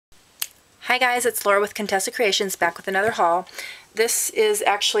Hi guys, it's Laura with Contessa Creations, back with another haul. This is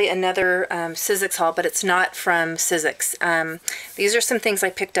actually another Sizzix haul, but it's not from Sizzix. These are some things I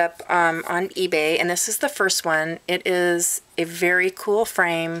picked up on eBay, and this is the first one. It is a very cool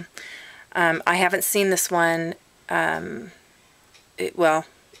frame. I haven't seen this one, well,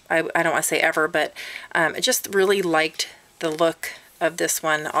 I don't want to say ever, but I just really liked the look of this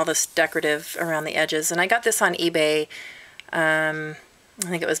one, all this decorative around the edges. And I got this on eBay. I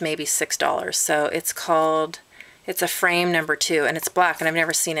think it was maybe $6. So it's a frame number 2, and it's black, and I've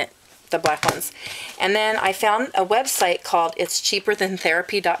never seen it, the black ones. And then I found a website called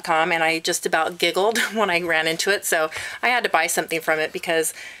itscheaperthantherapy.com, and I just about giggled when I ran into it. So I had to buy something from it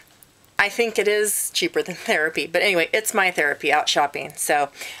because I think it is cheaper than therapy. But anyway, it's my therapy out shopping. So,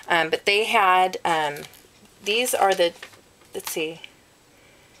 but they had, these are the, let's see,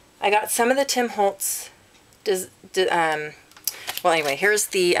 I got some of the Tim Holtz, well, anyway, here's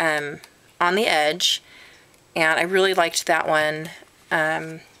the On the Edge, and I really liked that one,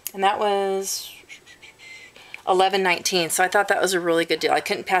 and that was $11.19, so I thought that was a really good deal. I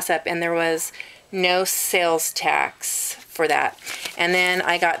couldn't pass up, and there was no sales tax for that. And then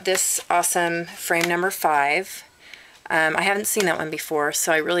I got this awesome frame number 5. I haven't seen that one before,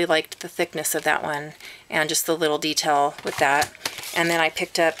 so I really liked the thickness of that one and just the little detail with that. And then I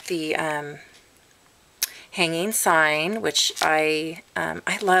picked up the hanging sign, which I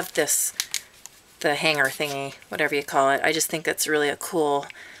love this, the hanger thingy, whatever you call it. I just think that's really a cool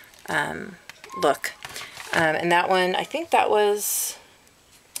look. And that one, I think that was,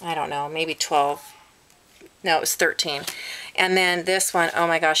 I don't know, maybe 12. No, it was 13. And then this one, oh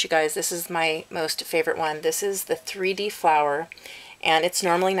my gosh, you guys, this is my most favorite one. This is the 3D flower, and it's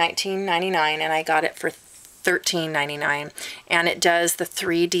normally $19.99, and I got it for $13.99, and it does the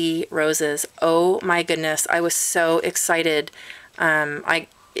 3D roses. Oh my goodness, I was so excited when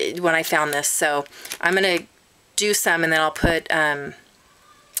I found this. So I'm gonna do some, and then I'll put I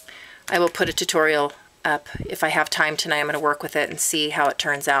will put a tutorial up if I have time tonight. I'm gonna work with it and see how it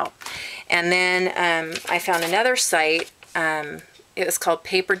turns out. And then I found another site. It was called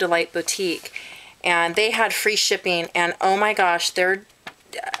Paper Delight Boutique, and they had free shipping, and oh my gosh, their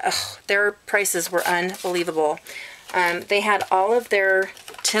prices were unbelievable. They had all of their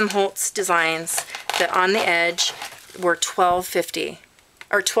Tim Holtz designs that on the edge were $12.50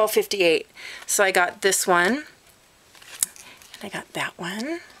 or $12.58. So I got this one, and I got that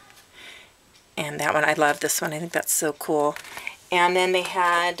one, and that one. I love this one. I think that's so cool. And then they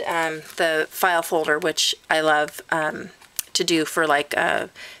had the file folder, which I love to do for like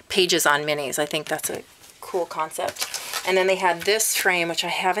pages on minis. I think that's a cool concept. And then they had this frame, which I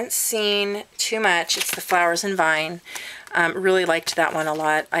haven't seen too much. It's the Flowers and Vine. Really liked that one a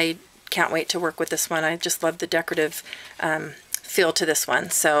lot. I can't wait to work with this one. I just love the decorative feel to this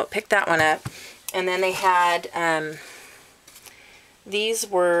one. So picked that one up. And then they had, these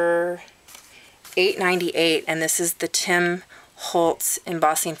were $8.98, and this is the Tim Holtz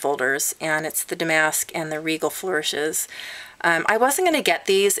embossing folders, and it's the Damask and the Regal Flourishes. I wasn't going to get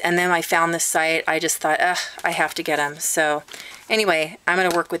these, and then I found this site. I just thought, I have to get them. So anyway, I'm going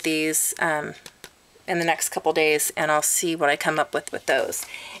to work with these in the next couple days, and I'll see what I come up with those.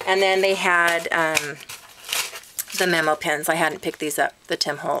 And then they had the memo pins. I hadn't picked these up, the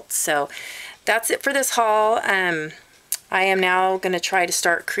Tim Holtz. So that's it for this haul. I am now going to try to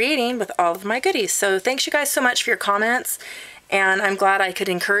start creating with all of my goodies. So thanks you guys so much for your comments. And I'm glad I could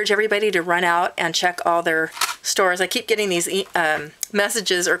encourage everybody to run out and check all their stores. I keep getting these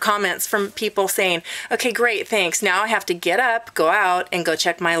messages or comments from people saying, okay, great, thanks. Now I have to get up, go out, and go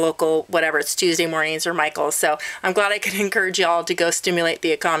check my local, whatever, it's Tuesday mornings or Michael's. So I'm glad I could encourage y'all to go stimulate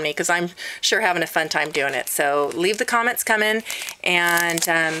the economy, because I'm sure having a fun time doing it. So leave the comments coming, and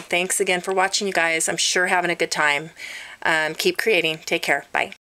thanks again for watching, you guys. I'm sure having a good time. Keep creating. Take care. Bye.